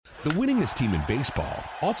The winningest team in baseball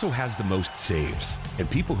also has the most saves, and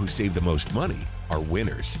people who save the most money are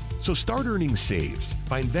winners. So start earning saves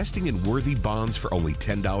by investing in worthy bonds for only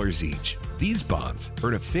 $10 each. These bonds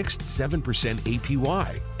earn a fixed 7%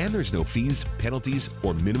 APY, and there's no fees, penalties,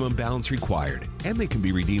 or minimum balance required, and they can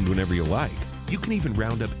be redeemed whenever you like. You can even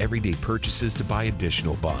round up everyday purchases to buy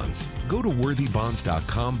additional bonds. Go to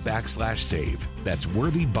worthybonds.com/save. That's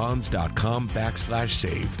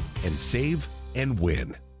worthybonds.com/save and save and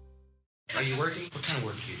win. Are you working? What kind of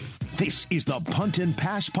work do you do? This is the Punt and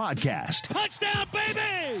Pass Podcast. Touchdown,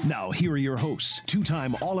 baby! Now, here are your hosts,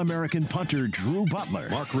 two-time All-American punter Drew Butler.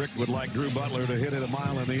 Mark Richt would like Drew Butler to hit it a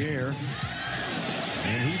mile in the air.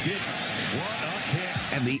 And he did. What a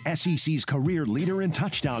kick. And the SEC's career leader in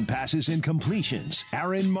touchdown passes and completions,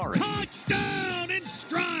 Aaron Murray. Touchdown in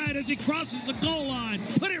stride as he crosses the goal line.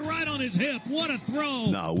 Put it right on his hip. What a throw.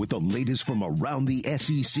 Now, with the latest from around the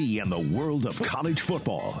SEC and the world of college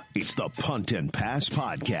football, it's the Punt and Pass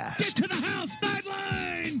Podcast. Get to the house,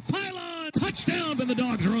 sideline, pylon, touchdown, and the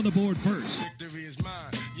Dogs are on the board first. Victory is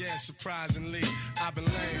mine, yeah, surprisingly. I've been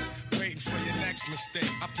laying, waiting for your next mistake.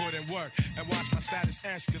 I put in work and watch my status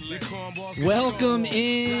escalate. Welcome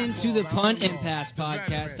into the Punt and Pass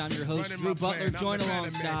Podcast. I'm your host, Drew Butler, joined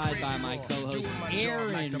alongside by my co-host,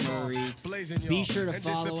 Aaron Murray. Be sure to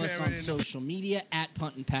follow us on social media, at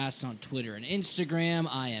Punt and Pass on Twitter and Instagram.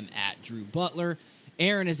 I am at Drew Butler.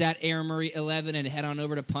 Aaron is at Aaron Murray 11, and head on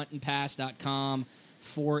over to puntandpass.com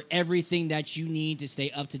for everything that you need to stay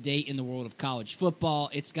up to date in the world of college football.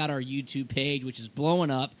 It's got our YouTube page, which is blowing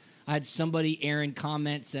up. I had somebody, Aaron,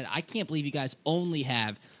 comment, said, I can't believe you guys only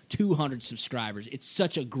have 200 subscribers. It's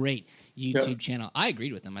such a great YouTube channel. I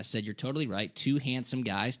agreed with them. I said, you're totally right. Two handsome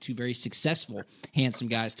guys, two very successful handsome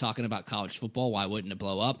guys talking about college football. Why wouldn't it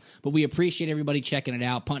blow up? But we appreciate everybody checking it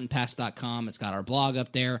out. Puntandpass.com. It's got our blog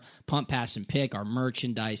up there. Punt, Pass, and Pick, our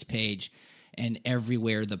merchandise page, and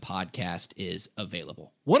everywhere the podcast is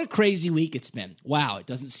available. What a crazy week it's been. Wow, it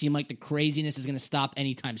doesn't seem like the craziness is going to stop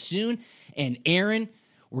anytime soon. And Aaron,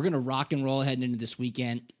 we're going to rock and roll heading into this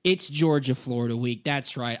weekend. It's Georgia-Florida week.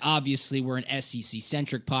 That's right. Obviously, we're an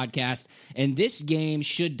SEC-centric podcast, and this game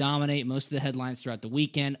should dominate most of the headlines throughout the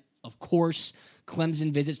weekend. Of course,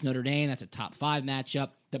 Clemson visits Notre Dame. That's a top 5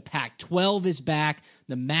 matchup. The Pac-12 is back.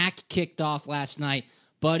 The MAC kicked off last night.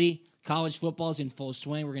 Buddy, college football is in full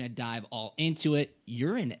swing. We're going to dive all into it.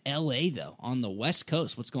 You're in L.A., though, on the West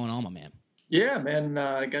Coast. What's going on, my man? Yeah, man.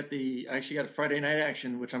 I actually got a Friday night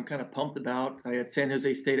action, which I'm kind of pumped about. I had San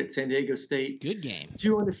Jose State at San Diego State. Good game.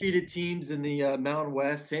 2 undefeated teams in the Mountain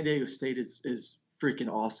West. San Diego State is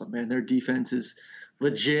freaking awesome, man. Their defense is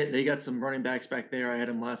legit. They got some running backs back there. I had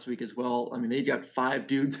them last week as well. I mean, they got 5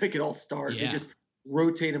 dudes that could all start. Yeah. They just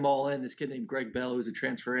rotate them all in. This kid named Greg Bell, who's a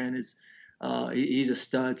transfer in, he's a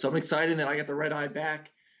stud. So I'm excited that I got the red eye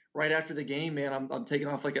back right after the game, man. I'm taking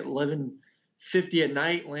off like at 11:50 at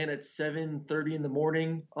night, land at 7:30 in the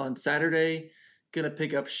morning on Saturday. Gonna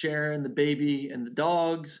pick up Sharon, the baby, and the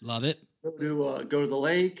dogs. Love it. Go to the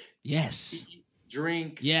lake. Yes. Eat,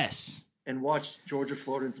 drink. Yes. And watch Georgia,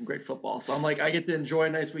 Florida, and some great football. So I'm like, I get to enjoy a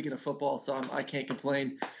nice weekend of football. So I can't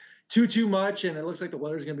complain too much. And it looks like the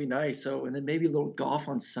weather's gonna be nice. So and then maybe a little golf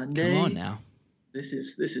on Sunday. Come on now. This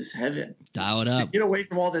is heaven. Dial it up. Get away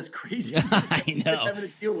from all this crazy I know. having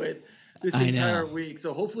to deal with this entire week.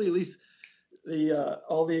 So hopefully at least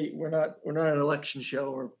we're not an election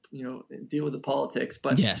show or deal with the politics,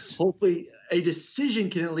 but yes, hopefully a decision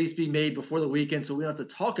can at least be made before the weekend so we don't have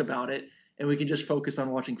to talk about it and we can just focus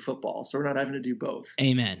on watching football. So we're not having to do both.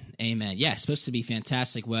 Amen. Yeah, it's supposed to be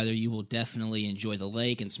fantastic weather. You will definitely enjoy the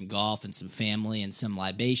lake and some golf and some family and some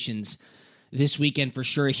libations this weekend for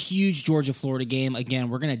sure. A huge Georgia-Florida game. Again,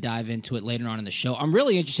 we're going to dive into it later on in the show. I'm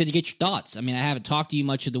really interested to get your thoughts. I mean, I haven't talked to you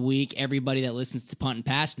much of the week. Everybody that listens to Punt and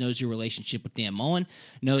Pass knows your relationship with Dan Mullen,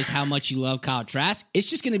 knows how much you love Kyle Trask. It's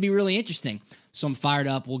just going to be really interesting. So I'm fired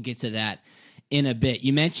up. We'll get to that in a bit.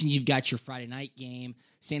 You mentioned you've got your Friday night game,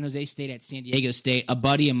 San Jose State at San Diego State. A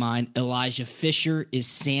buddy of mine, Elijah Fisher, is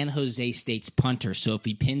San Jose State's punter. So if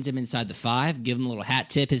he pins him inside the 5, give him a little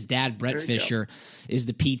hat tip. His dad, Brett Fisher, is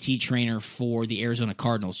the PT trainer for the Arizona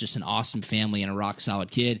Cardinals. Just an awesome family and a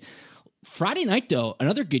rock-solid kid. Friday night, though,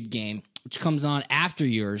 another good game, which comes on after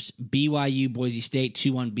yours. BYU, Boise State,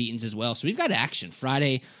 2 unbeatens as well. So we've got action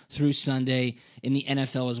Friday through Sunday in the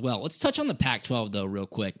NFL as well. Let's touch on the Pac-12, though, real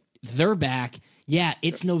quick. They're back. Yeah,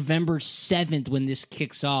 it's November 7th when this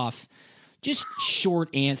kicks off. Just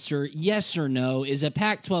short answer, yes or no. Is a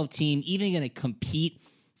Pac-12 team even going to compete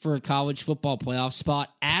for a college football playoff spot?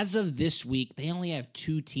 As of this week, they only have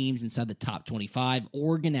 2 teams inside the top 25.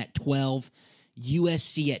 Oregon at 12,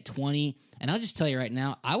 USC at 20. And I'll just tell you right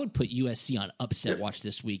now, I would put USC on upset watch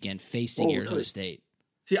this weekend facing Arizona State.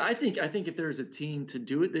 See, I think if there's a team to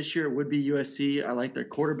do it this year, it would be USC. I like their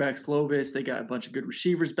quarterback Slovis. They got a bunch of good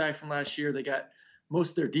receivers back from last year. They got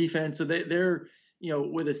most of their defense. So they're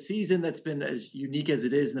with a season that's been as unique as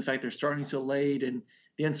it is, and the fact they're starting so late and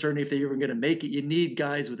the uncertainty if they're even going to make it, you need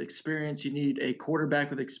guys with experience. You need a quarterback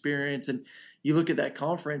with experience. And you look at that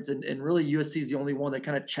conference, and really USC is the only one that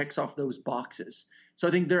kind of checks off those boxes. So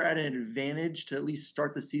I think they're at an advantage to at least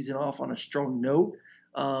start the season off on a strong note.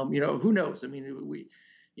 Who knows? I mean,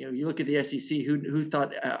 you look at the SEC. Who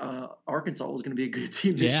thought Arkansas was going to be a good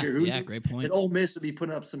team this year? Yeah, great point. And Ole Miss would be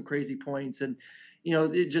putting up some crazy points. And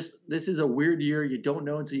this is a weird year. You don't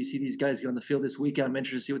know until you see these guys get on the field this weekend. I'm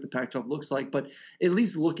interested to see what the Pac-12 looks like. But at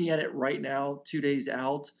least looking at it right now, 2 days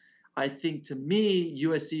out, I think to me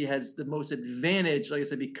USC has the most advantage, like I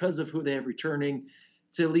said, because of who they have returning,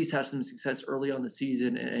 to at least have some success early on the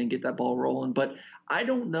season and get that ball rolling. But I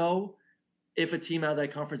don't know if a team out of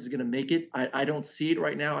that conference is going to make it. I don't see it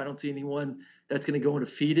right now. I don't see anyone that's going to go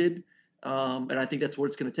undefeated. And I think that's what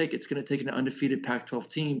it's going to take. It's going to take an undefeated Pac-12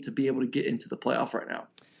 team to be able to get into the playoff right now.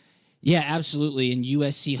 Yeah, absolutely. And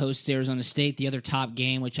USC hosts Arizona State. The other top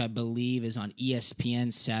game, which I believe is on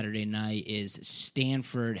ESPN Saturday night, is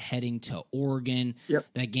Stanford heading to Oregon. Yep.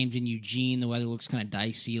 That game's in Eugene. The weather looks kind of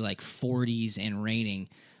dicey, like 40s and raining.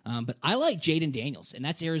 But I like Jaden Daniels, and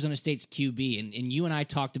that's Arizona State's QB. And you and I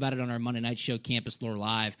talked about it on our Monday night show, Campus Lore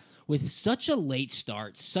Live. With such a late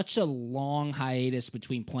start, such a long hiatus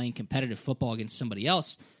between playing competitive football against somebody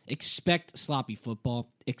else, expect sloppy football,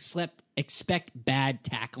 expect bad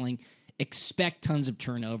tackling, expect tons of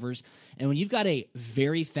turnovers. And when you've got a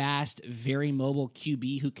very fast, very mobile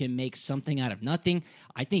QB who can make something out of nothing,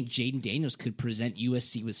 I think Jaden Daniels could present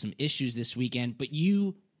USC with some issues this weekend. But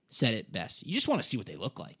you said it best. You just want to see what they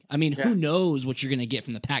look like. I mean, Who knows what you're going to get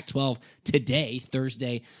from the Pac-12 today,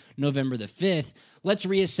 Thursday, November the 5th. Let's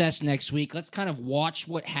reassess next week. Let's kind of watch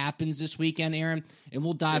what happens this weekend, Aaron, and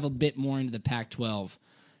we'll dive a bit more into the Pac-12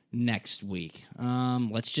 next week.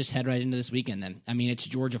 Let's just head right into this weekend then. I mean, it's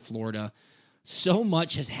Georgia, Florida. So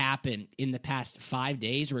much has happened in the past 5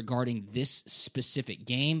 days regarding this specific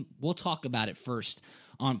game. We'll talk about it first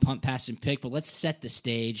on Punt, Pass, and Pick, but let's set the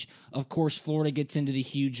stage. Of course, Florida gets into the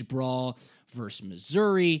huge brawl versus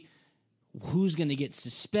Missouri. Who's going to get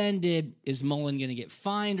suspended? Is Mullen going to get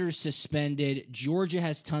fined or suspended? Georgia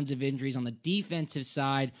has tons of injuries on the defensive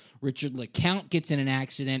side. Richard LeCounte gets in an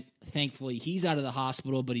accident. Thankfully, he's out of the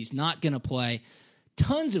hospital, but he's not going to play.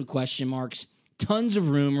 Tons of question marks, tons of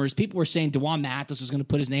rumors. People were saying DeJuan Mathis was going to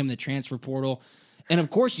put his name in the transfer portal. And,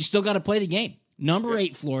 of course, you still got to play the game. Number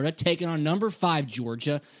 8, Florida, taking on number 5,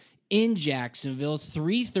 Georgia, in Jacksonville.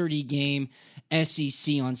 3:30 game,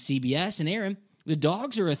 SEC on CBS. And, Aaron, the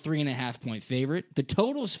Dogs are a 3.5-point favorite. The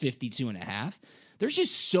total's 52.5. There's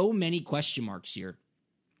just so many question marks here.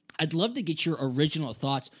 I'd love to get your original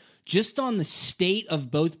thoughts just on the state of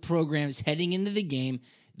both programs heading into the game.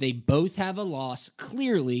 They both have a loss.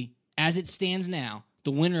 Clearly, as it stands now,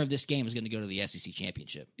 the winner of this game is going to go to the SEC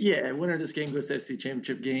championship. Yeah, winner of this game goes to the SEC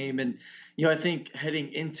championship game. And, I think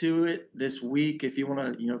heading into it this week, if you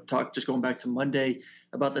want to, talk just going back to Monday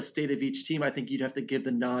about the state of each team, I think you'd have to give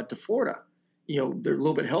the nod to Florida. They're a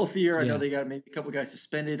little bit healthier. I know they got maybe a couple guys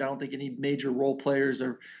suspended. I don't think any major role players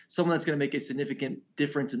or someone that's going to make a significant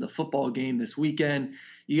difference in the football game this weekend.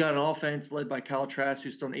 You got an offense led by Kyle Trask,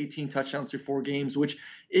 who's thrown 18 touchdowns through 4 games, which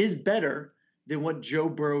is better than what Joe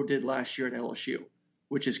Burrow did last year at LSU,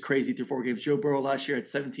 which is crazy through 4 games. Joe Burrow last year had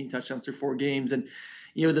 17 touchdowns through 4 games. And,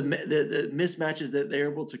 the mismatches that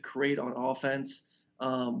they're able to create on offense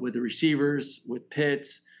with the receivers, with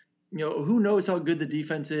Pitts, who knows how good the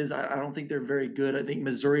defense is. I don't think they're very good. I think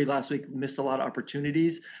Missouri last week missed a lot of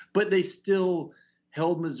opportunities, but they still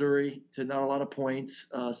held Missouri to not a lot of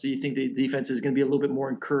points. So you think the defense is going to be a little bit more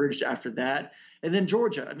encouraged after that. And then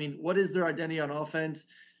Georgia, I mean, what is their identity on offense?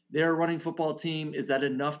 They're a running football team. Is that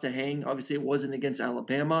enough to hang? Obviously, it wasn't against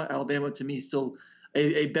Alabama. Alabama, to me, is still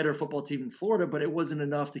a better football team than Florida, but it wasn't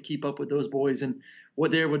enough to keep up with those boys and what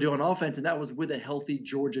they were doing on offense, and that was with a healthy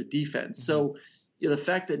Georgia defense. Mm-hmm. So the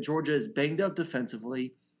fact that Georgia is banged up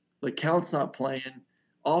defensively, LeCounte's not playing,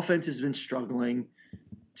 offense has been struggling.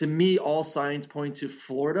 To me, all signs point to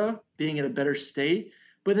Florida being in a better state.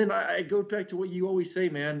 But then I go back to what you always say,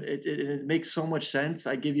 man. It makes so much sense.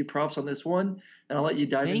 I give you props on this one, and I'll let you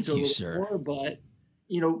dive into it a little more. But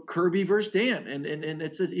Kirby versus Dan, and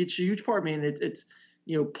it's a huge part. I mean, it's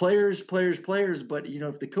players. But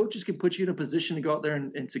if the coaches can put you in a position to go out there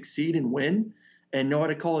and succeed and win, and know how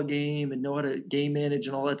to call a game and know how to game manage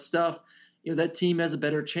and all that stuff, that team has a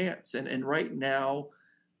better chance. And right now,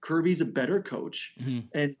 Kirby's a better coach. Mm-hmm.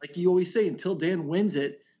 And like you always say, until Dan wins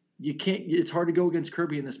it, it's hard to go against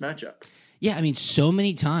Kirby in this matchup. Yeah, I mean, so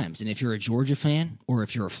many times. And if you're a Georgia fan, or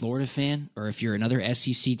if you're a Florida fan, or if you're another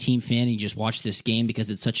SEC team fan and you just watch this game because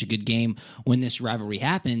it's such a good game when this rivalry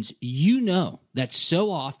happens, you know that so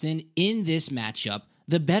often in this matchup,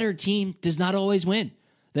 the better team does not always win.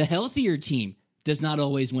 The healthier team does not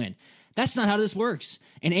always win. That's not how this works.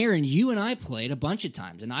 And Aaron, you and I played a bunch of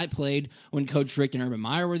times. And I played when Coach Richt and Urban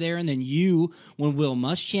Meyer were there, and then you when Will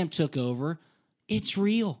Muschamp took over. It's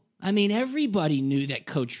real. I mean, everybody knew that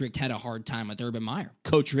Coach Richt had a hard time with Urban Meyer.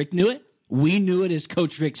 Coach Richt knew it. We knew it as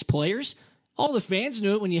Coach Richt's players. All the fans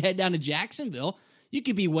knew it when you head down to Jacksonville. You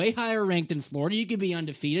could be way higher ranked than Florida. You could be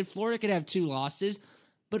undefeated. Florida could have 2 losses.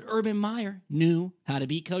 But Urban Meyer knew how to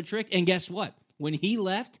beat Coach Richt. And guess what? When he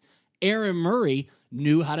left, Aaron Murray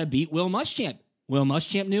knew how to beat Will Muschamp. Will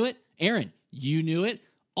Muschamp knew it. Aaron, you knew it.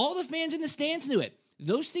 All the fans in the stands knew it.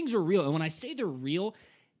 Those things are real. And when I say they're real,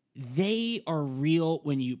 they are real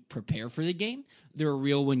when you prepare for the game. They're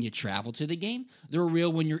real when you travel to the game. They're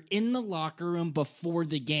real when you're in the locker room before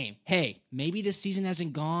the game. Hey, maybe this season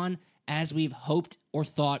hasn't gone as we've hoped or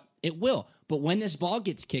thought it will. But when this ball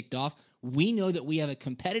gets kicked off, we know that we have a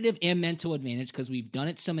competitive and mental advantage because we've done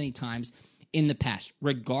it so many times in the past,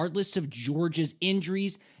 regardless of Georgia's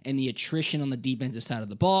injuries and the attrition on the defensive side of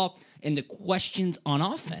the ball and the questions on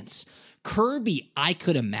offense. Kirby, I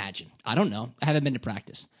could imagine. I don't know. I haven't been to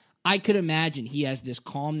practice. I could imagine he has this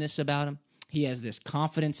calmness about him. He has this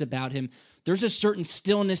confidence about him. There's a certain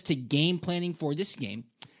stillness to game planning for this game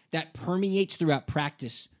that permeates throughout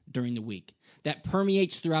practice during the week, that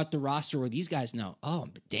permeates throughout the roster where these guys know, oh,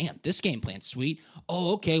 damn, this game plan's sweet.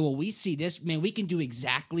 Oh, okay, well, we see this. Man, we can do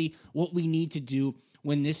exactly what we need to do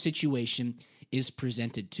when this situation is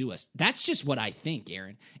presented to us. That's just what I think,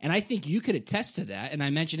 Aaron. And I think you could attest to that. And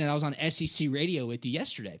I mentioned it. I was on SEC radio with you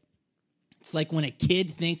yesterday. It's like when a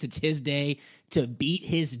kid thinks it's his day to beat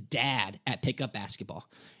his dad at pickup basketball.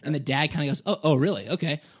 And the dad kind of goes, oh, really?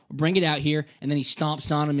 Okay, we'll bring it out here. And then he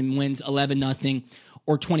stomps on him and wins 11-0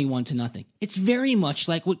 or 21-0. It's very much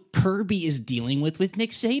like what Kirby is dealing with Nick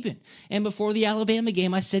Saban. And before the Alabama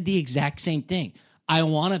game, I said the exact same thing. I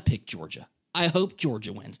want to pick Georgia. I hope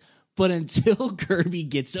Georgia wins. But until Kirby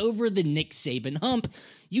gets over the Nick Saban hump,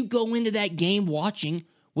 you go into that game watching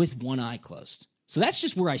with one eye closed. So that's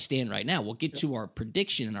just where I stand right now. We'll get to our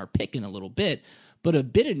prediction and our pick in a little bit. But a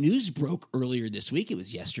bit of news broke earlier this week. It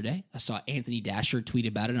was yesterday. I saw Anthony Dasher tweet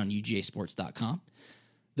about it on UGAsports.com.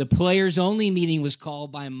 The players-only meeting was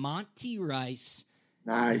called by Monty Rice,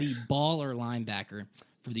 the baller linebacker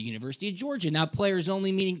for the University of Georgia. Now,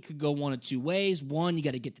 players-only meeting could go one of two ways. 1, you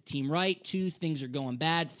got to get the team right. 2, things are going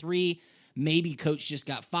bad. 3, maybe coach just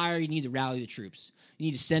got fired. You need to rally the troops. You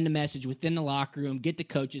need to send a message within the locker room, get the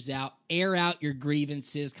coaches out, air out your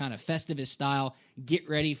grievances, kind of Festivus style, get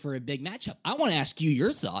ready for a big matchup. I want to ask you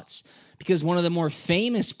your thoughts because one of the more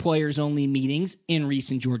famous players-only meetings in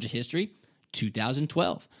recent Georgia history,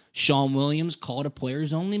 2012. Sean Williams called a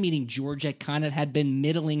players-only meeting. Georgia kind of had been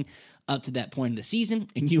middling up to that point of the season,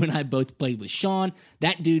 and you and I both played with Sean.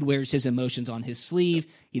 That dude wears his emotions on his sleeve.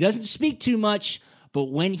 He doesn't speak too much, but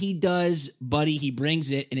when he does, buddy, he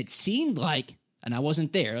brings it, and it seemed like, and I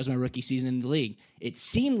wasn't there, that was my rookie season in the league, it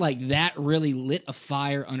seemed like that really lit a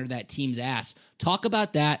fire under that team's ass. Talk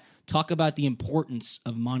about that. Talk about the importance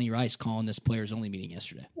of Monty Rice calling this players-only meeting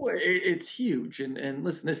yesterday. Well, it's huge. And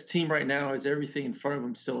listen, this team right now has everything in front of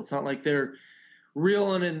them still. It's not like they're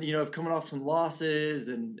reeling and, coming off some losses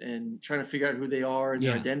and trying to figure out who they are and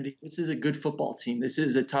their identity. This is a good football team. This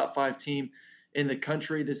is a top 5 team in the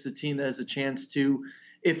country. This is a team that has a chance to,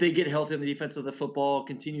 if they get healthy on the defense of the football,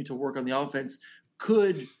 continue to work on the offense,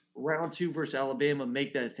 could round 2 versus Alabama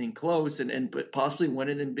make that thing close and possibly win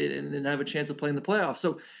it and have a chance of playing the playoffs.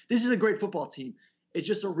 So this is a great football team. It's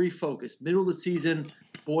just a refocus. Middle of the season,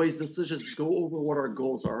 boys, let's just go over what our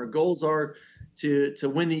goals are. Our goals are to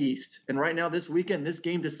win the East. And right now, this weekend, this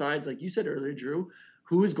game decides, like you said earlier, Drew,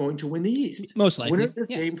 who is going to win the East. Most likely. Winner of this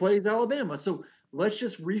game plays Alabama. So let's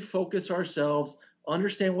just refocus ourselves,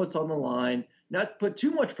 understand what's on the line, not put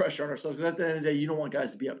too much pressure on ourselves, because at the end of the day, you don't want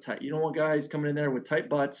guys to be uptight. You don't want guys coming in there with tight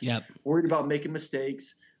butts, worried about making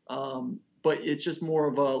mistakes. But it's just more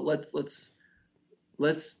of a let's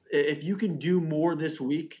if you can do more this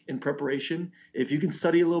week in preparation, if you can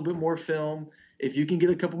study a little bit more film, if you can get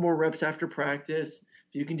a couple more reps after practice,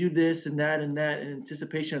 if you can do this and that in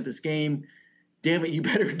anticipation of this game, damn it, you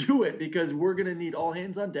better do it, because we're going to need all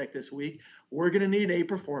hands on deck this week. We're going to need a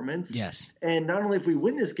performance. Yes. And not only if we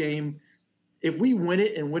win this game, if we win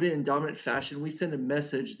it and win it in dominant fashion, we send a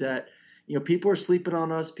message that, people are sleeping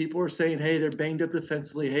on us. People are saying, hey, they're banged up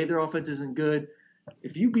defensively. Hey, their offense isn't good.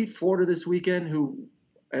 if you beat Florida this weekend, who,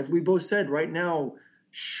 as we both said, right now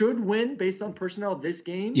should win based on personnel this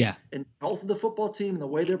game and health of the football team and the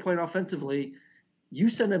way they're playing offensively, you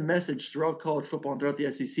send a message throughout college football and throughout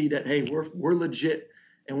the SEC that, hey, we're legit,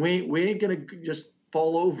 and we ain't going to just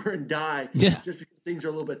fall over and die just because things are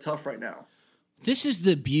a little bit tough right now. This is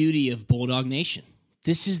the beauty of Bulldog Nation.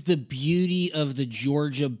 This is the beauty of the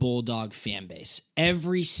Georgia Bulldog fan base.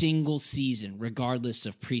 Every single season, regardless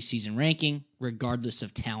of preseason ranking, regardless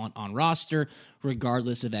of talent on roster,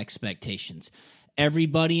 regardless of expectations,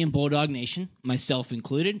 everybody in Bulldog Nation, myself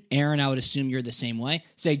included, Aaron, I would assume you're the same way,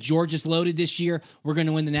 say Georgia's loaded this year. We're going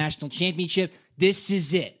to win the national championship. This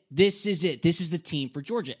is it. This is it. This is the team for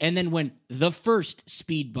Georgia. And then when the first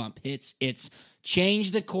speed bump hits, it's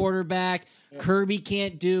change the quarterback. Kirby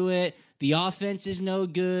can't do it. The offense is no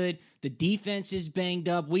good. The defense is banged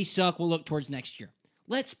up. We suck. We'll look towards next year.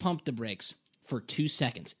 Let's pump the brakes for 2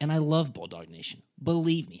 seconds. And I love Bulldog Nation.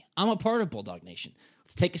 Believe me, I'm a part of Bulldog Nation.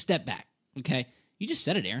 Let's take a step back, okay? You just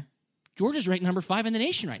said it, Aaron. Georgia's ranked number 5 in the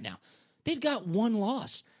nation right now. They've got 1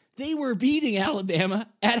 loss. They were beating Alabama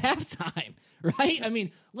at halftime, right? I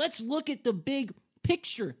mean, let's look at the big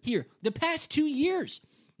picture here. The past 2 years,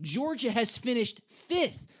 Georgia has finished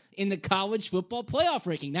 5th in the college football playoff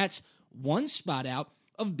ranking. That's 1 spot out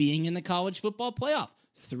of being in the college football playoff.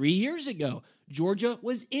 3 years ago, Georgia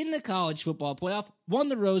was in the college football playoff, won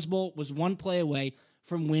the Rose Bowl, was 1 play away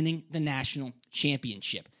from winning the national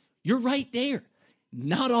championship. You're right there.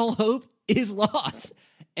 Not all hope is lost.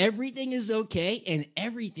 Everything is okay, and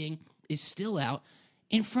everything is still out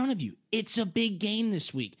in front of you. It's a big game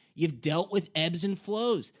this week. You've dealt with ebbs and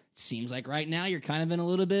flows. It seems like right now you're kind of in a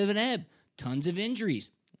little bit of an ebb. Tons of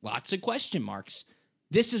injuries. Lots of question marks.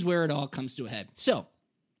 This is where it all comes to a head. So,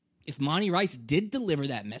 if Monty Rice did deliver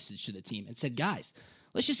that message to the team and said, guys,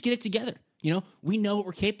 let's just get it together. You know, we know what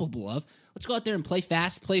we're capable of. Let's go out there and play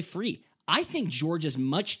fast, play free. I think Georgia's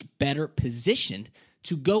much better positioned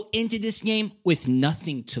to go into this game with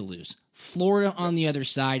nothing to lose. Florida, on the other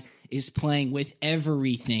side, is playing with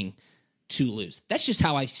everything to lose. That's just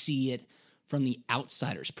how I see it from the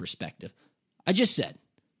outsider's perspective. I just said,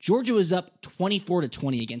 Georgia was up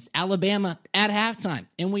 24-20 against Alabama at halftime,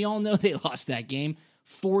 and we all know they lost that game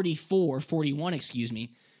 41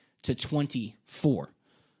 to 24.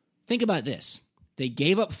 Think about this. They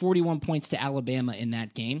gave up 41 points to Alabama in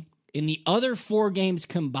that game. In the other 4 games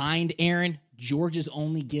combined, Aaron, Georgia's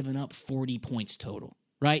only given up 40 points total,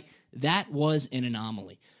 right? That was an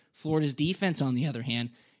anomaly. Florida's defense, on the other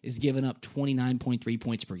hand, is giving up 29.3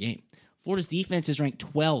 points per game. Florida's defense is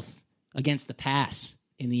ranked 12th against the pass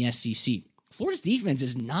in the SEC. Florida's defense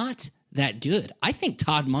is not that good. I think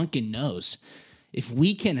Todd Monken knows if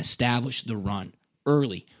we can establish the run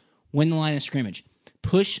early, win the line of scrimmage,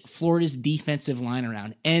 push Florida's defensive line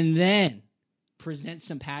around, and then present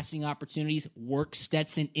some passing opportunities, work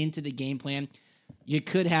Stetson into the game plan, you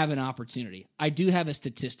could have an opportunity. I do have a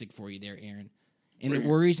statistic for you there, Aaron, and it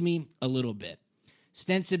worries me a little bit.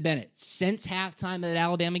 Stetson Bennett, since halftime of that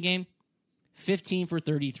Alabama game, 15 for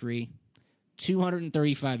 33,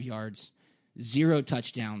 235 yards, 0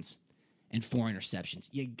 touchdowns, and 4 interceptions.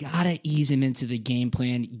 You got to ease him into the game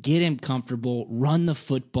plan, get him comfortable, run the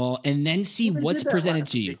football, and then see what's presented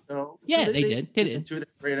to you. Yeah, they did.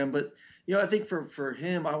 But, you know, I think for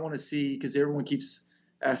him, I want to see, because everyone keeps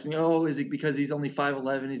asking me, oh, is it because he's only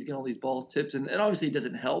 5'11", he's getting all these balls tips, and obviously it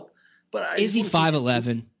doesn't help. But is he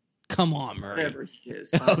 5'11"? Come on, Murray. Whatever he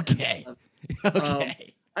is. Okay.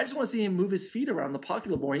 I just want to see him move his feet around the pocket a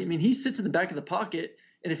little more. I mean, he sits in the back of the pocket,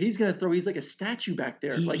 and if he's going to throw, he's like a statue back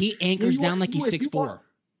there. He anchors down like he's 6'4".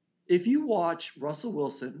 If you watch Russell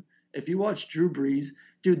Wilson, if you watch Drew Brees,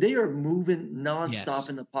 dude, they are moving nonstop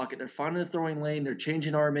in the pocket. They're finding the throwing lane. They're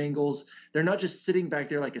changing arm angles. They're not just sitting back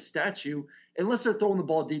there like a statue, unless they're throwing the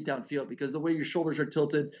ball deep downfield, because the way your shoulders are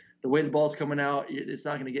tilted, the way the ball's coming out, it's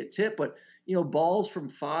not going to get tipped. But, you know, balls from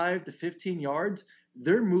 5 to 15 yards,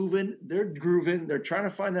 they're moving, they're grooving, they're trying to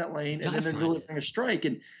find that lane, and then they're delivering a strike.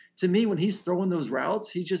 And to me, when he's throwing those routes,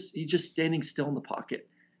 he's just standing still in the pocket.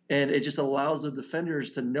 And it just allows the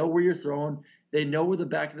defenders to know where you're throwing. They know where the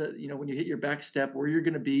back of the, you know, when you hit your back step, where you're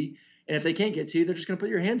going to be. And if they can't get to you, they're just going to put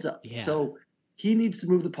your hands up. Yeah. So he needs to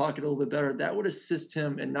move the pocket a little bit better. That would assist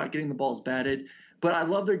him in not getting the balls batted. But I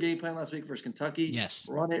love their game plan last week versus Kentucky. Yes.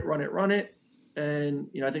 Run it. And,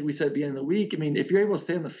 you know, I think we said at the end of the week, I mean, if you're able to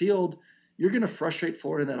stay on the field, you're going to frustrate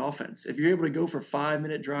Florida in that offense. If you're able to go for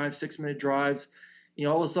 5-minute drives, 6-minute drives, you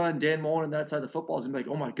know, all of a sudden Dan Mullen on that side of the football is going to be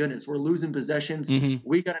like, oh, my goodness, we're losing possessions. Mm-hmm.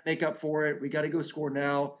 We got to make up for it. We got to go score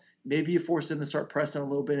now. maybe you force them to start pressing a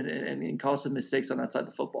little bit and cause some mistakes on that side of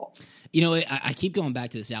the football. You know, I keep going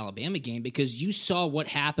back to this Alabama game because you saw what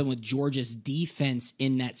happened with Georgia's defense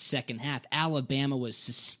in that second half. Alabama was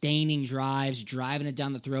sustaining drives, driving it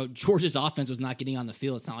down the throat. Georgia's offense was not getting on the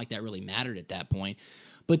field. It's not like that really mattered at that point.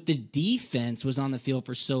 But the defense was on the field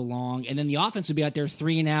for so long, and then the offense would be out there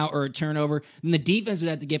 3 and out or a turnover, and the defense would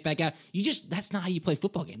have to get back out. That's not how you play a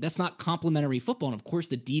football game. That's not complimentary football, and of course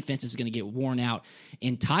the defense is going to get worn out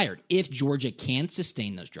and tired. If Georgia can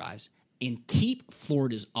sustain those drives and keep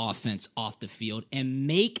Florida's offense off the field and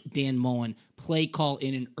make Dan Mullen play call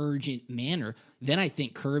in an urgent manner, then I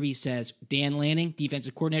think Kirby says, Dan Lanning,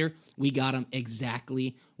 defensive coordinator, we got them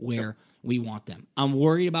exactly where we want them. I'm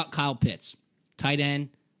worried about Kyle Pitts, tight end,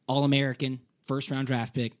 All-American, first-round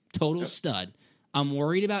draft pick, total stud. I'm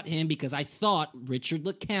worried about him because I thought Richard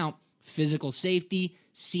LeCounte, physical safety,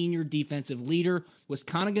 senior defensive leader, was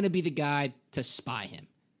kind of going to be the guy to spy him.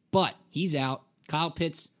 But he's out. Kyle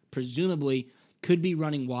Pitts presumably could be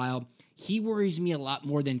running wild. He worries me a lot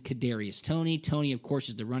more than Kadarius Toney. Toney, of course,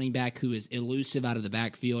 is the running back who is elusive out of the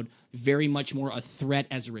backfield, very much more a threat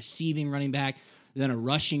as a receiving running back than a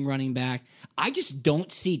rushing running back. I just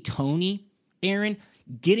don't see Toney, Aaron,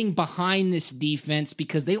 getting behind this defense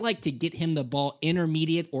because they like to get him the ball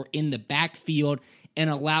intermediate or in the backfield and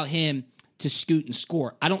allow him to scoot and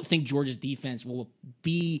score. I don't think Georgia's defense will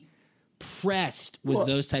be pressed with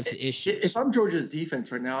those types of issues. If I'm Georgia's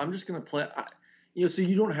defense right now, I'm just going to play so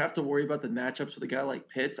you don't have to worry about the matchups with a guy like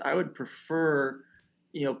Pitts. I would prefer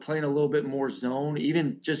playing a little bit more zone,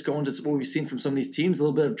 even just going to what we've seen from some of these teams, a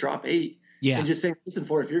little bit of drop 8 and just saying, listen,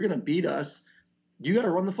 if you're going to beat us, you got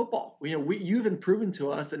to run the football. You've been proven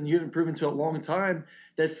to us, and you've been proven to a long time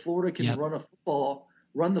that Florida can run the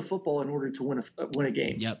football in order to win a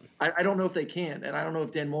game. Yep. I don't know if they can, and I don't know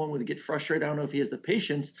if Dan Mullen would get frustrated. I don't know if he has the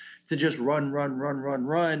patience to just run,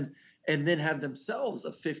 and then have themselves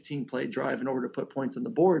a 15-play drive in order to put points on the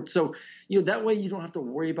board. So that way you don't have to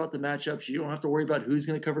worry about the matchups. You don't have to worry about who's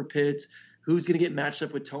going to cover Pitts, who's going to get matched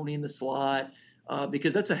up with Toney in the slot.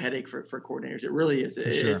 Because that's a headache for coordinators. It really is.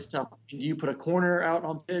 It's tough. Do you put a corner out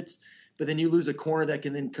on Pitts, but then you lose a corner that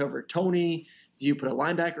can then cover Toney? Do you put a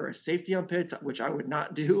linebacker or a safety on Pitts, which I would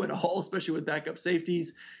not do at all, especially with backup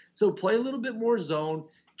safeties? So play a little bit more zone.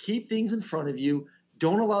 Keep things in front of you.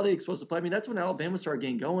 Don't allow the explosive play. I mean, that's when Alabama started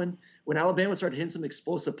getting going. When Alabama started hitting some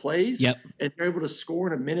explosive plays and they're able to score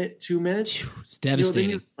in a minute, 2 minutes. It's devastating. Then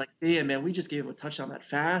you're like, damn, man, we just gave him a touchdown that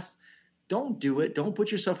fast. Don't do it. Don't put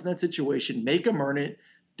yourself in that situation. Make them earn it.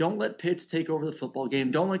 Don't let Pitts take over the football game.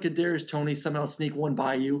 Don't let Kadarius Toney somehow sneak one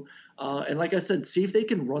by you. And like I said, see if they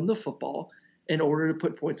can run the football in order to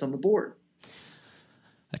put points on the board.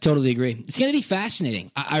 I totally agree. It's going to be fascinating.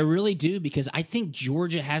 I really do, because I think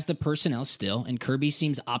Georgia has the personnel still, and Kirby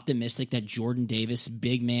seems optimistic that Jordan Davis,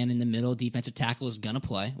 big man in the middle, defensive tackle, is going to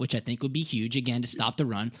play, which I think would be huge, again, to stop the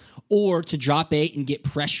run, or to drop 8 and get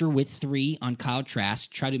pressure with 3 on Kyle Trask,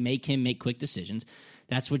 try to make him make quick decisions.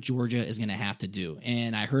 That's what Georgia is going to have to do.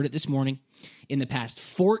 And I heard it this morning. In the past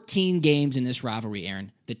 14 games in this rivalry,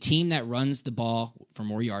 Aaron, the team that runs the ball for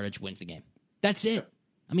more yardage wins the game. That's it.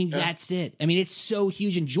 I mean, that's it. I mean, it's so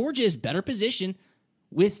huge. And Georgia is better positioned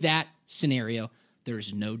with that scenario.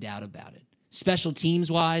 There's no doubt about it. Special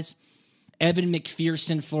teams-wise, Evan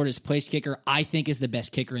McPherson, Florida's place kicker, I think is the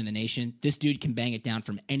best kicker in the nation. This dude can bang it down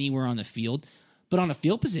from anywhere on the field. But on a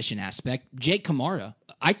field position aspect, Jake Camarda,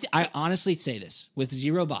 I honestly say this with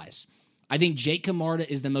zero bias. I think Jake Camarda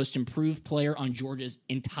is the most improved player on Georgia's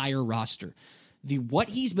entire roster. What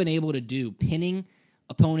he's been able to do, pinning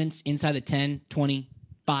opponents inside the 10, 20,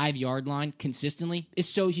 5-yard line consistently is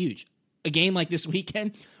so huge. A game like this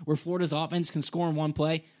weekend where Florida's offense can score in one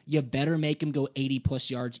play, you better make them go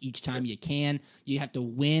 80-plus yards each time you can. You have to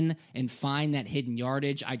win and find that hidden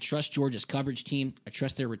yardage. I trust Georgia's coverage team. I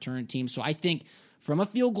trust their return team. So I think from a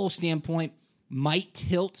field goal standpoint, might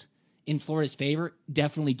tilt in Florida's favor.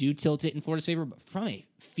 Definitely do tilt it in Florida's favor. But from a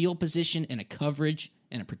field position and a coverage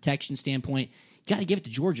and a protection standpoint, you got to give it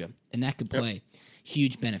to Georgia. And that could pay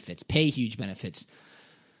huge benefits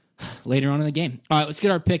later on in the game. All right, let's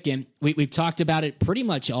get our pick in. We've talked about it pretty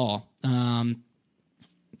much all.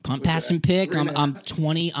 Punt, pass, and pick. I'm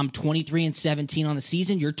 23-17 on the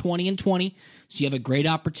season. You're 20-20, so you have a great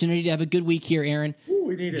opportunity to have a good week here, Aaron. Ooh,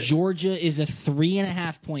 we need it. Georgia is a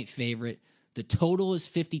 3.5-point favorite. The total is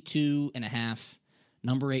 52.5.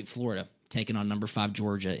 Number 8 Florida taking on number 5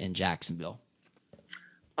 Georgia in Jacksonville.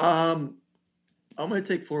 I'm going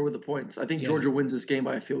to take Florida with the points. I think Georgia wins this game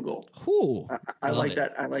by a field goal. Ooh, I like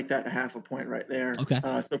that. I like that half a point right there. Okay.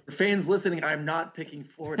 So for fans listening, I'm not picking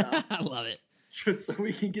Florida. I love it. just so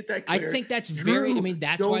we can get that clear. I think that's very. I mean,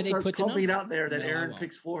 that's why they put the number. Don't start out there that No, Aaron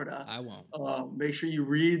picks Florida. I won't. Make sure you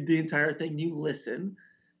read the entire thing. You listen.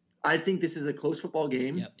 I think this is a close football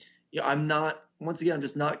game. Yep. Yeah, I'm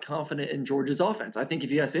just not confident in Georgia's offense. I think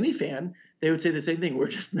if you ask any fan, they would say the same thing. We're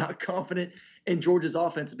just not confident in Georgia's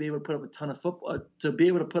offense to be able to put up a ton of football, to be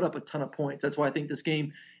able to put up a ton of points. That's why I think this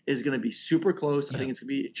game is going to be super close. Yep. I think it's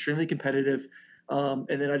going to be extremely competitive. And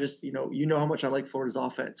then I just, you know how much I like Florida's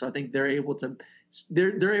offense. So I think they're able to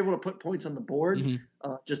put points on the board,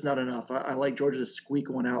 just not enough. I like Georgia to squeak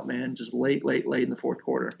one out, man, just late in the fourth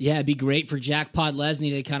quarter. Yeah, it'd be great for Jack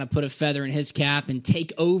Podlesny to kind of put a feather in his cap and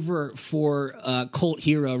take over for Colt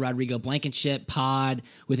hero Rodrigo Blankenship Pod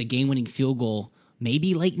with a game-winning field goal,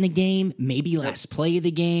 maybe late in the game, maybe last play of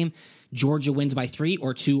the game. Georgia wins by 3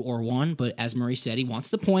 or 2 or 1, but as Murray said, he wants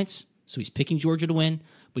the points, so he's picking Georgia to win.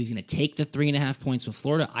 But he's going to take the 3.5 points with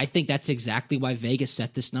Florida. I think that's exactly why Vegas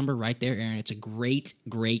set this number right there, Aaron. It's a great,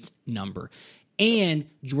 great number. And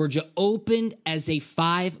Georgia opened as a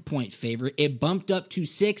 5-point favorite. It bumped up to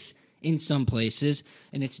 6 in some places,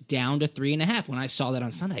 and it's down to 3.5. When I saw that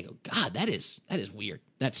on Sunday, I go, God, that is weird.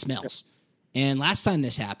 That smells. And last time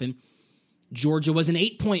this happened, Georgia was an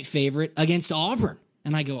 8-point favorite against Auburn.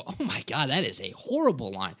 And I go, oh my God, that is a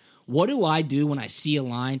horrible line. What do I do when I see a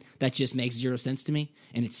line that just makes 0 sense to me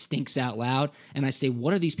and it stinks out loud? And I say,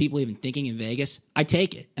 what are these people even thinking in Vegas? I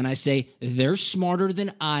take it and I say, they're smarter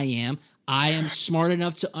than I am. I am smart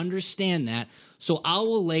enough to understand that. So I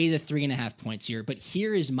will lay the 3.5 points here. But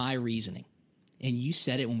here is my reasoning. And you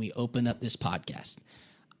said it when we opened up this podcast.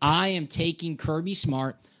 I am taking Kirby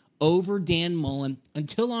Smart over Dan Mullen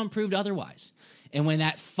until I'm proved otherwise. And when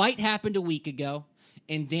that fight happened a week ago,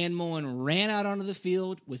 and Dan Mullen ran out onto the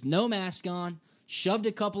field with no mask on, shoved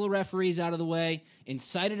a couple of referees out of the way,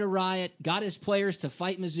 incited a riot, got his players to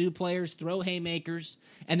fight Mizzou players, throw haymakers,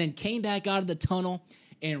 and then came back out of the tunnel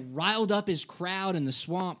and riled up his crowd in the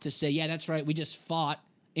swamp to say, yeah, that's right, we just fought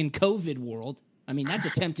in COVID world. I mean, that's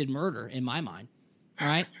attempted murder in my mind. All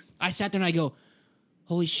right? I sat there and I go,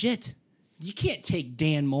 holy shit, you can't take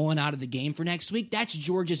Dan Mullen out of the game for next week. That's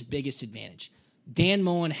Georgia's biggest advantage. Dan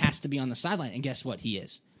Mullen has to be on the sideline, and guess what? He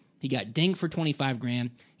is. He got dinged for $25,000.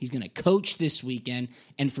 He's going to coach this weekend,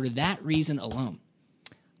 and for that reason alone,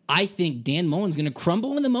 I think Dan Mullen's going to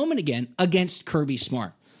crumble in the moment again against Kirby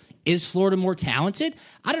Smart. Is Florida more talented?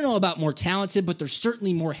 I don't know about more talented, but they're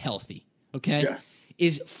certainly more healthy, okay? Yes.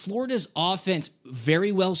 Is Florida's offense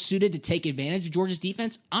very well suited to take advantage of Georgia's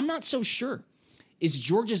defense? I'm not so sure. Is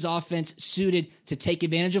Georgia's offense suited to take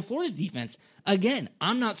advantage of Florida's defense? Again,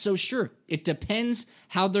 I'm not so sure. It depends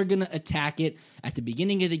how they're going to attack it at the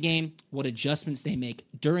beginning of the game, what adjustments they make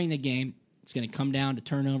during the game. It's going to come down to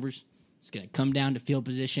turnovers. It's going to come down to field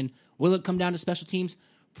position. Will it come down to special teams?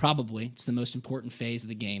 Probably. It's the most important phase of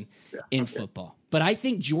the game in football. But I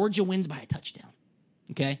think Georgia wins by a touchdown.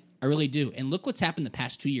 Okay? I really do. And look what's happened the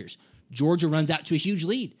past 2 years. Georgia runs out to a huge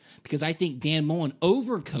lead because I think Dan Mullen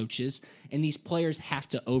overcoaches, and these players have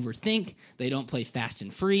to overthink. They don't play fast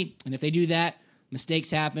and free. And if they do that,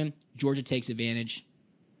 mistakes happen. Georgia takes advantage.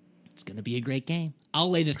 It's going to be a great game. I'll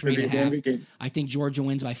lay the 3.5. I think Georgia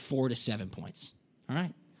wins by 4 to 7 points. All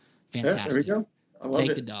right. Fantastic. Yeah, there we go. I love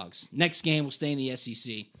Take it. the dogs. Next game, we'll stay in the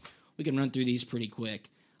SEC. We can run through these pretty quick.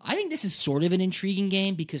 I think this is sort of an intriguing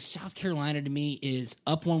game because South Carolina to me is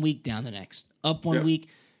up 1 week, down the next. Up 1 week,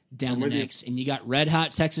 down the next. And you got red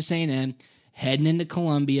hot Texas A&M heading into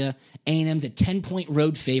Columbia. A&M's a 10-point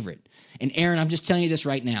road favorite. And Aaron, I'm just telling you this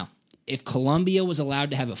right now. If Columbia was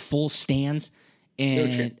allowed to have a full stands,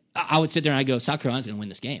 and I would sit there and I go, South Carolina's going to win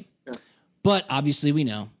this game. Yeah. But obviously we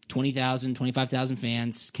know 20,000, 25,000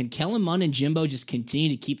 fans. Can Kellen Mond and Jimbo just continue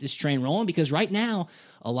to keep this train rolling? Because right now,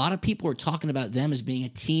 a lot of people are talking about them as being a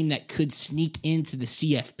team that could sneak into the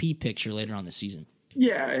CFP picture later on this season.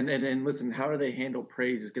 Yeah, and listen, how do they handle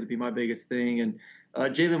praise is going to be my biggest thing. And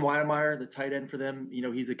Jalen Wydermyer, the tight end for them, you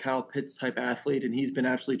know, he's a Kyle Pitts type athlete, and he's been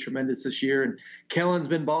absolutely tremendous this year. And Kellen's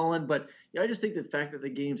been balling, but I just think the fact that the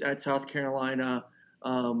game's at South Carolina,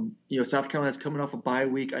 South Carolina's coming off a bye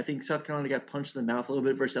week. I think South Carolina got punched in the mouth a little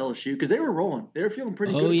bit versus LSU because they were rolling. They were feeling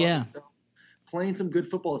pretty good about themselves, playing some good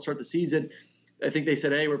football to start the season. I think they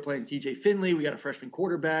said, hey, we're playing TJ Finley. We got a freshman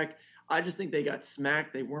quarterback. I just think they got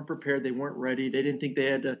smacked. They weren't prepared. They weren't ready. They didn't think they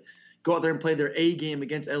had to go out there and play their A game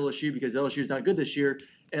against LSU because LSU is not good this year.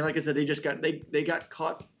 And like I said, they got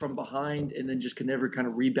caught from behind and then just could never kind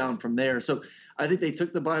of rebound from there. So I think they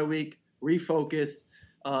took the bye week, refocused.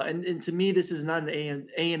 And to me, this is not an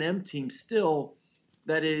A&M team still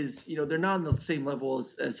that is, they're not on the same level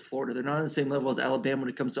as Florida. They're not on the same level as Alabama when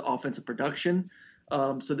it comes to offensive production.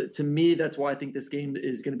 So that to me, that's why I think this game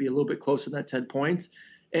is going to be a little bit closer than that 10 points.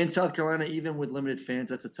 And South Carolina, even with limited fans,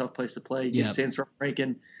 that's a tough place to play. Get Sandstorm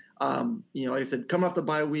Rankin. Like I said, coming off the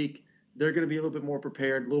bye week, they're going to be a little bit more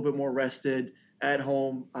prepared, a little bit more rested at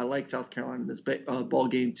home. I like South Carolina in this ball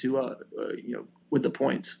game to with the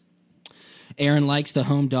points. Aaron likes the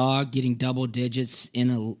home dog getting double digits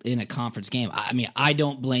in a conference game. I mean, I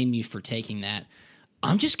don't blame you for taking that.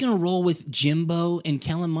 I'm just going to roll with Jimbo and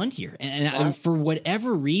Kellen Mond here. And for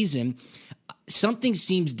whatever reason, something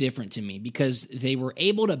seems different to me because they were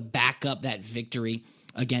able to back up that victory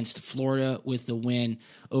against Florida with the win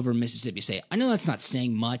over Mississippi State. I know that's not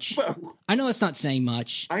saying much. I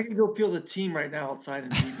can go feel the team right now outside in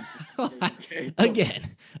Mississippi State. Okay?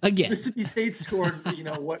 Again. Mississippi State scored,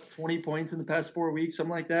 20 points in the past 4 weeks,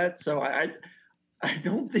 something like that. So I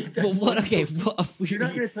don't think that's you're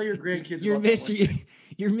not going to tell your grandkids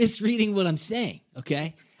You're misreading what I'm saying,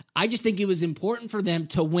 okay? I just think it was important for them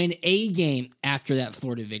to win a game after that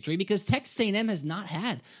Florida victory because Texas A&M has not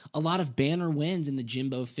had a lot of banner wins in the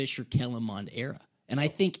Jimbo Fisher, Kellen Mond era. And I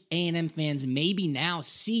think A&M fans maybe now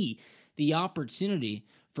see the opportunity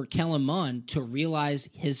for Kellen Mond to realize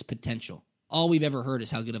his potential. All we've ever heard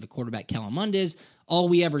is how good of a quarterback Kellen Mond is. All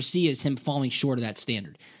we ever see is him falling short of that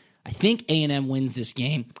standard. I think A&M wins this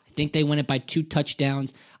game. I think they win it by 2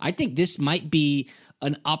 touchdowns. I think this might be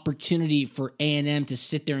an opportunity for A&M to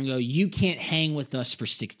sit there and go, you can't hang with us for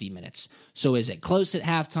 60 minutes. So is it close at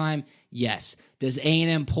halftime? Yes. Does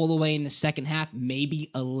A&M pull away in the second half? Maybe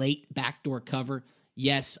a late backdoor cover?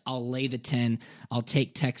 Yes, I'll lay the 10. I'll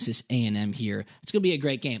take Texas A&M here. It's going to be a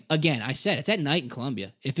great game. Again, I said it's at night in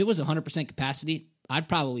Columbia. If it was 100% capacity, I'd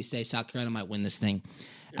probably say South Carolina might win this thing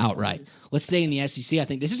outright. Let's stay in the SEC. I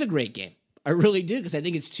think this is a great game. I really do because I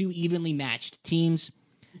think it's 2 evenly matched teams.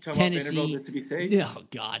 You talking about Vanderbilt, Mississippi State? Oh,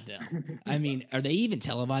 God, no. I mean, are they even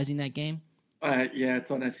televising that game? Yeah, it's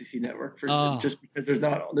on SEC Network just because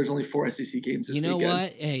there's only 4 SEC games this weekend. You know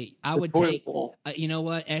what? Hey, I would take. You know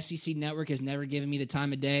what? SEC Network has never given me the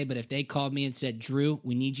time of day, but if they called me and said, "Drew,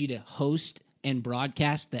 we need you to host and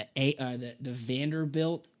broadcast the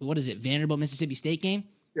Vanderbilt, Vanderbilt Mississippi State game,"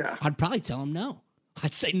 I'd probably tell them no.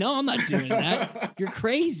 I'd say, no, I'm not doing that. You're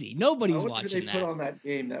crazy. Nobody's watching that. They put on that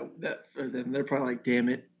game that for them. They're probably like, damn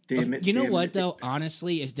it. You know what, though?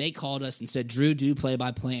 Honestly, if they called us and said, Drew, do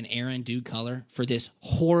play-by-play and Aaron, do color for this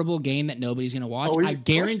horrible game that nobody's going to watch, I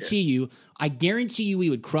guarantee you we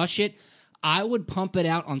would crush it. I would pump it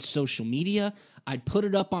out on social media. I'd put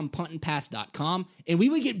it up on puntandpass.com, and we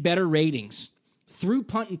would get better ratings through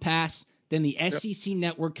Punt and Pass than the SEC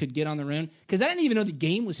Network could get on their own because I didn't even know the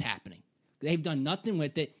game was happening. They've done nothing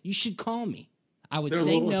with it. You should call me. I would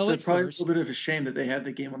say no at first. It's probably a little bit of a shame that they had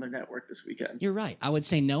the game on their network this weekend. You're right. I would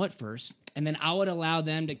say no at first, and then I would allow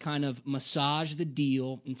them to kind of massage the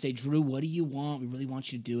deal and say, Drew, what do you want? We really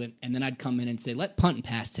want you to do it. And then I'd come in and say, let Punt and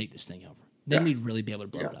Pass take this thing over. Then we'd really be able to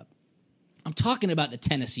blow it up. I'm talking about the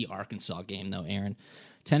Tennessee-Arkansas game, though, Aaron.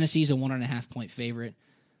 Tennessee's a 1.5-point favorite.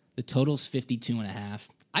 The total's 52.5.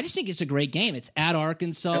 I just think it's a great game. It's at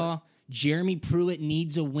Arkansas. Jeremy Pruitt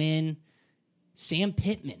needs a win. Sam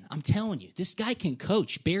Pittman, I'm telling you, this guy can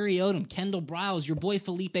coach. Barry Odom, Kendall Briles, your boy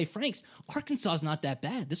Felipe Franks. Arkansas is not that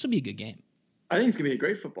bad. This will be a good game. I think it's going to be a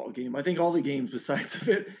great football game. I think all the games besides of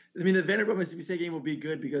it, the Vanderbilt Mississippi State game will be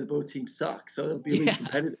good because both teams suck, so they'll be at least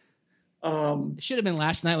competitive. It should have been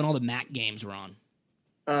last night when all the MAC games were on.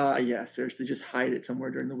 Seriously, just hide it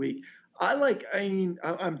somewhere during the week.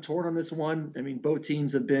 I'm torn on this one. I mean, both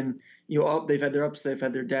teams have been, up. They've had their ups, they've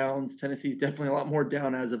had their downs. Tennessee's definitely a lot more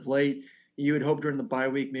down as of late. You would hope during the bye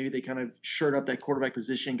week maybe they kind of shored up that quarterback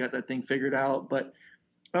position, got that thing figured out. But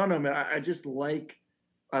I don't know, man.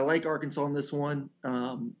 I like Arkansas in this one.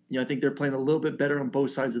 I think they're playing a little bit better on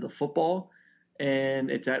both sides of the football, and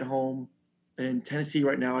it's at home. And Tennessee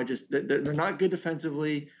right now, they're not good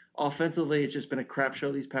defensively. Offensively, it's just been a crap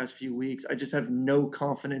show these past few weeks. I just have no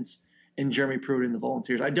confidence in Jeremy Pruitt and the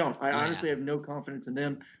Volunteers. I don't. I honestly have no confidence in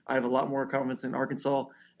them. I have a lot more confidence in Arkansas,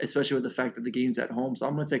 especially with the fact that the game's at home. So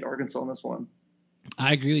I'm going to take Arkansas on this one.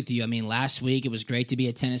 I agree with you. I mean, last week it was great to be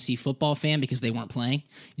a Tennessee football fan because they weren't playing.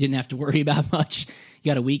 You didn't have to worry about much.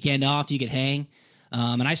 You got a weekend off. You could hang.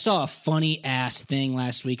 And I saw a funny-ass thing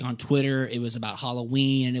last week on Twitter. It was about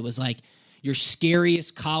Halloween, and it was like, your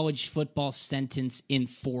scariest college football sentence in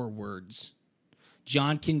 4 words.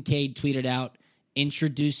 John Kincaid tweeted out,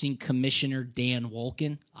 introducing Commissioner Dan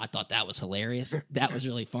Wolken. I thought that was hilarious. That was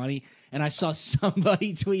really funny. And I saw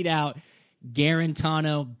somebody tweet out,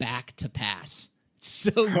 Garantano back to pass. It's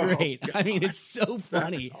so great. I mean, it's so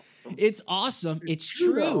funny. Awesome. It's awesome. It's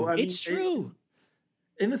true. It's true.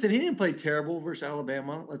 And listen, he didn't play terrible versus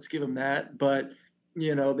Alabama. Let's give him that. But,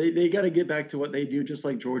 they got to get back to what they do, just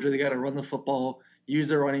like Georgia. They got to run the football. use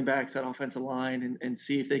their running backs, that offensive line, and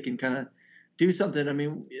see if they can kind of do something. I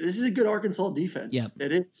mean, this is a good Arkansas defense. Yeah.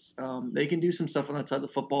 It is. They can do some stuff on that side of the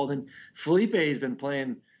football. Then Felipe has been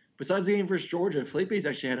playing, besides the game versus Georgia, Felipe's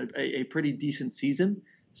actually had a pretty decent season.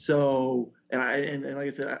 So, and like I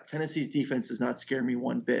said, Tennessee's defense does not scare me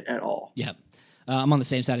one bit at all. Yep. I'm on the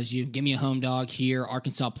same side as you. Give me a home dog here.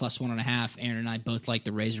 Arkansas plus 1.5. Aaron and I both like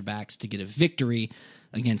the Razorbacks to get a victory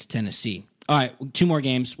against Tennessee. All right, 2 more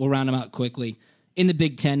games. We'll round them out quickly. In the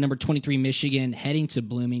Big Ten, number 23 Michigan heading to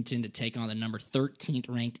Bloomington to take on the number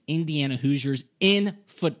 13th ranked Indiana Hoosiers in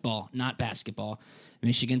football, not basketball.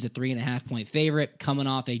 Michigan's a 3.5-point favorite, coming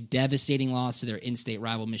off a devastating loss to their in-state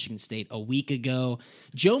rival Michigan State a week ago.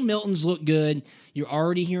 Joe Milton's looked good. You're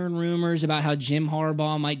already hearing rumors about how Jim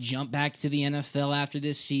Harbaugh might jump back to the NFL after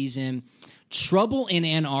this season. Trouble in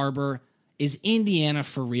Ann Arbor. Is Indiana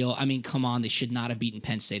for real? I mean, come on, they should not have beaten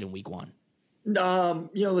Penn State in week 1.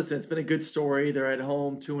 Listen, it's been a good story. They're at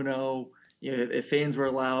home, 2-0. If fans were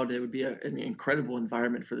allowed, it would be an incredible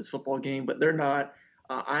environment for this football game, but they're not.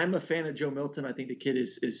 I'm a fan of Joe Milton. I think the kid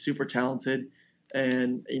is super talented.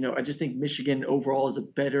 And, I just think Michigan overall is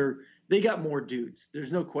they got more dudes.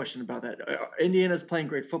 There's no question about that. Indiana's playing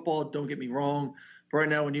great football. Don't get me wrong. But right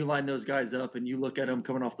now, when you line those guys up and you look at them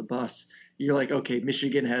coming off the bus, you're like, okay,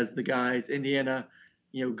 Michigan has the guys. Indiana,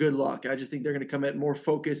 good luck. I just think they're going to come at more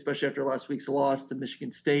focus, especially after last week's loss to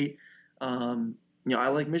Michigan State. I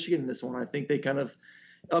like Michigan in this one. I think they kind of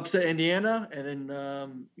upset Indiana, and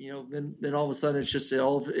then, then all of a sudden it's just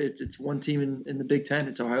it's one team in the Big Ten.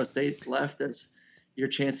 It's Ohio State left as your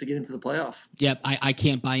chance to get into the playoff. Yep, I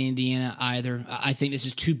can't buy Indiana either. I think this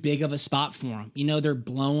is too big of a spot for them. They're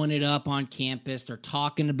blowing it up on campus. They're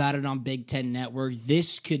talking about it on Big Ten Network.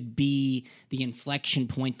 This could be the inflection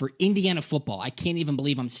point for Indiana football. I can't even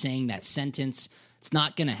believe I'm saying that sentence. It's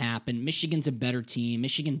not going to happen. Michigan's a better team.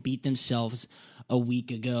 Michigan beat themselves a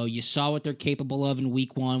week ago. You saw what they're capable of in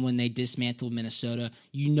week 1 when they dismantled Minnesota.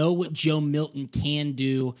 You know what Joe Milton can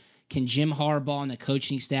do. Can Jim Harbaugh and the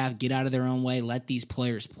coaching staff get out of their own way, let these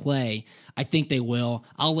players play? I think they will.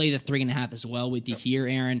 I'll lay the 3.5 as well with you here,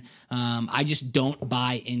 Aaron. I just don't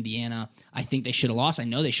buy Indiana. I think they should have lost. I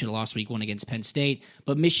know they should have lost week 1 against Penn State,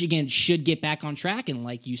 but Michigan should get back on track. And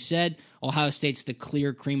like you said, Ohio State's the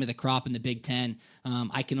clear cream of the crop in the Big Ten.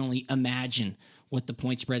 I can only imagine what the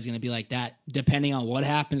point spread is going to be like that, depending on what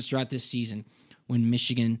happens throughout this season when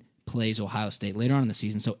Michigan plays Ohio State later on in the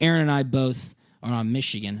season. So Aaron and I both are on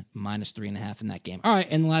Michigan minus 3.5 in that game. All right,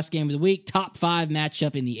 and the last game of the week, top 5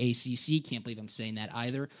 matchup in the ACC. Can't believe I'm saying that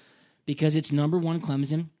either, because it's number 1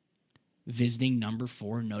 Clemson visiting number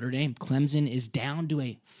 4 Notre Dame. Clemson is down to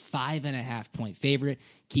a 5.5-point favorite.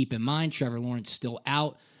 Keep in mind, Trevor Lawrence still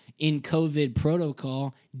out in COVID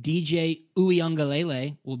protocol. DJ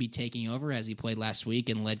Uiagalelei will be taking over, as he played last week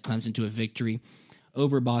and led Clemson to a victory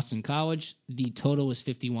over Boston College. The total was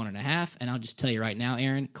 51.5, and I'll just tell you right now,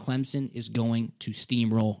 Aaron, Clemson is going to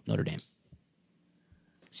steamroll Notre Dame.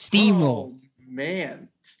 Steamroll. Oh, man.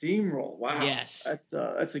 Steamroll. Wow. Yes.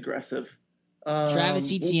 That's aggressive.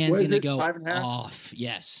 Travis Etienne's going to go 5.5? off.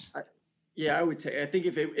 Yes. I would take. I think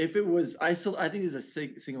if it was, I think it's a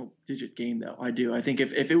single digit game though. I do. I think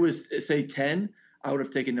if it was say 10, I would have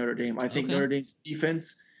taken Notre Dame. I think Notre Dame's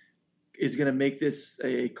defense is going to make this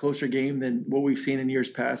a closer game than what we've seen in years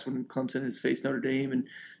past when Clemson has faced Notre Dame and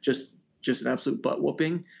just an absolute butt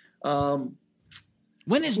whooping.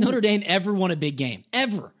 When has Notre Dame ever won a big game?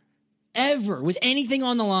 Ever with anything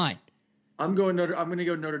on the line? I'm going to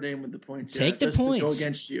go Notre Dame with the points. Take the points. To go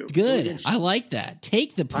against you. Good. Against you. I like that.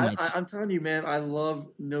 Take the points. I'm telling you, man. I love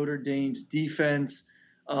Notre Dame's defense.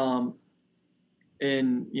 And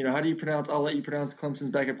how do you pronounce? I'll let you pronounce Clemson's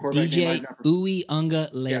backup quarterback. DJ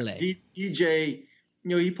Uiagalelei. Yeah, DJ.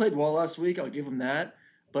 He played well last week. I'll give him that.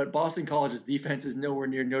 But Boston College's defense is nowhere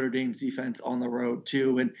near Notre Dame's defense on the road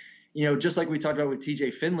too. And just like we talked about with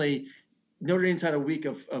TJ Finley, Notre Dame's had a week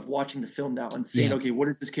of watching the film now and saying, okay, what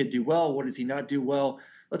does this kid do well? What does he not do well?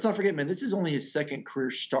 Let's not forget, man, this is only his second career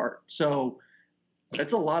start. So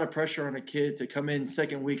that's a lot of pressure on a kid to come in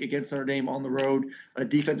second week against Notre Dame on the road, a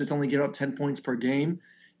defense that's only getting up 10 points per game.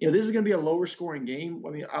 This is going to be a lower scoring game. I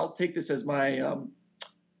mean, I'll take this as my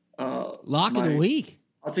lock of the week.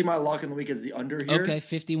 I'll take my lock of the week as the under here. Okay,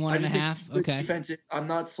 51.5. Okay. Defense, I'm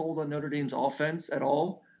not sold on Notre Dame's offense at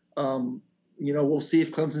all. We'll see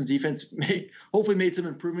if Clemson's defense hopefully made some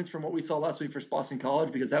improvements from what we saw last week for Boston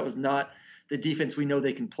College, because that was not the defense we know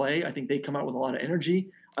they can play. I think they come out with a lot of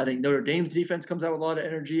energy. I think Notre Dame's defense comes out with a lot of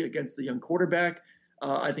energy against the young quarterback.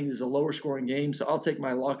 I think this is a lower scoring game, so I'll take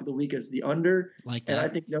my lock of the week as the under. Like that. And I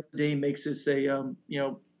think Notre Dame makes this a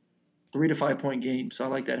 3 to 5 point game. So I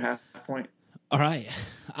like that half point. All right.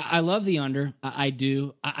 I love the under. I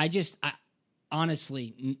do.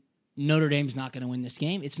 Honestly, Notre Dame's not going to win this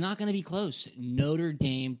game. It's not going to be close. Notre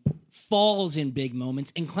Dame falls in big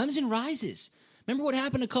moments, and Clemson rises. Remember what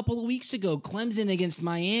happened a couple of weeks ago? Clemson against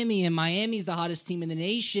Miami, and Miami's the hottest team in the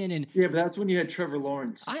nation. And yeah, but that's when you had Trevor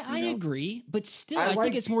Lawrence. I agree, but still, I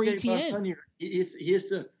think it's more ETN.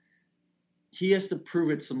 He has to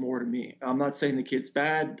prove it some more to me. I'm not saying the kid's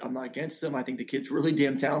bad. I'm not against him. I think the kid's really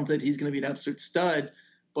damn talented. He's going to be an absolute stud,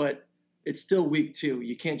 but it's still week 2.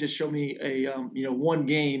 You can't just show me a one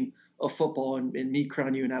game of football and me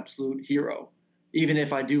crown you an absolute hero, even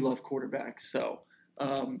if I do love quarterbacks. So.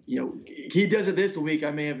 He does it this week. I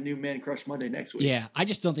may have a new man crush Monday next week. Yeah, I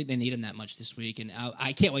just don't think they need him that much this week, and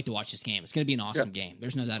I can't wait to watch this game. It's going to be an awesome game.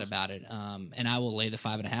 There's no doubt about it. And I will lay the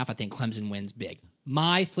 5.5. I think Clemson wins big.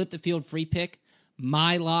 My flip the field free pick,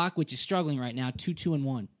 my lock, which is struggling right now,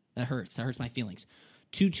 2-2-1. That hurts. That hurts my feelings.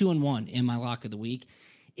 2-2-1 in my lock of the week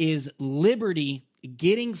is Liberty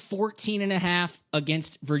getting 14.5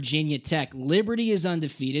 against Virginia Tech. Liberty is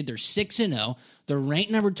undefeated. They're 6-0. They're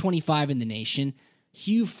ranked number 25 in the nation.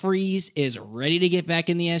 Hugh Freeze is ready to get back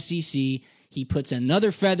in the SEC. He puts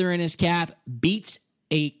another feather in his cap, beats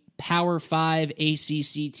a Power 5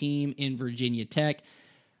 ACC team in Virginia Tech.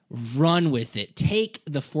 Run with it. Take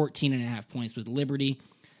the 14.5 points with Liberty.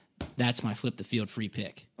 That's my flip the field free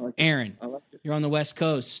pick. Aaron, you're on the West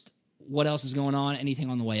Coast. What else is going on? Anything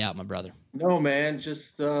on the way out, my brother? No, man.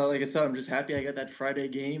 Just like I said, I'm just happy I got that Friday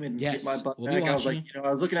game and get my butt back. I was like, I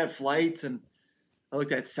was looking at flights and I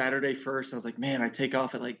looked at Saturday first. I was like, man, I take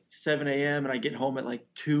off at like 7 a.m. and I get home at like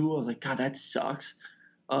 2. I was like, God, that sucks.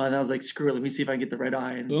 And I was like, screw it. Let me see if I can get the red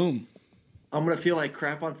eye. And boom. I'm going to feel like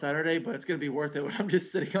crap on Saturday, but it's going to be worth it when I'm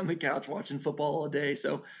just sitting on the couch watching football all day.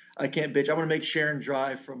 So I can't bitch. I'm going to make Sharon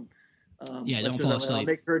drive from don't fall asleep. I'll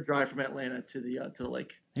make her drive from Atlanta to the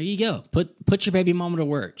lake. There you go. Put your baby mama to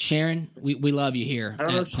work. Sharon, we love you here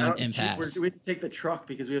at Punt and Pass. We have to take the truck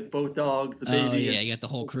because we have both dogs, the baby. Oh, yeah, you got the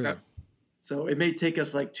whole crew. So it may take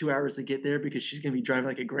us like 2 hours to get there because she's going to be driving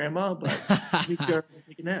like a grandma, but we can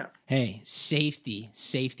take a nap. Hey, safety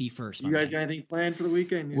first. You guys got anything planned for the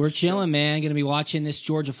weekend? We're chilling, man. Going to be watching this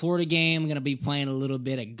Georgia-Florida game. Going to be playing a little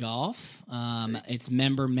bit of golf. It's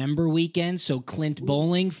member weekend. So Clint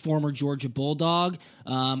Bowling, former Georgia Bulldog,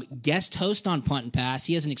 guest host on Punt and Pass.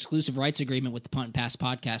 He has an exclusive rights agreement with the Punt and Pass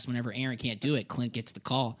podcast. Whenever Aaron can't do it, Clint gets the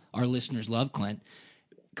call. Our listeners love Clint.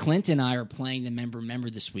 Clint and I are playing the member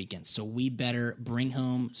this weekend, so we better bring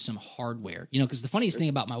home some hardware. Because the funniest thing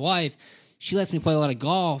about my wife, she lets me play a lot of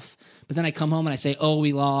golf, but then I come home and I say, oh,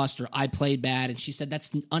 we lost, or I played bad, and she said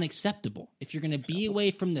that's unacceptable. If you're going to be away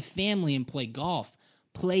from the family and play golf,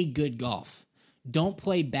 play good golf. Don't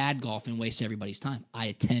play bad golf and waste everybody's time.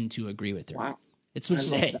 I tend to agree with her. Wow. It's what you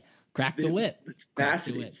say. Crack the whip. It's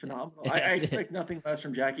massive. It's phenomenal. I expect nothing less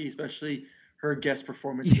from Jackie, especially her guest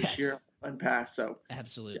performance this year. Unpassed, so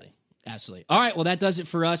absolutely. All right, well, that does it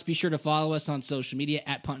for us. Be sure to follow us on social media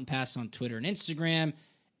at Punt and Pass on Twitter and Instagram.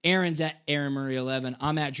 Aaron's at Aaron Murray 11.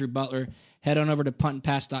 I'm at Drew Butler. Head on over to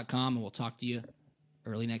puntandpass.com and we'll talk to you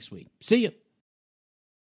early next week. See you.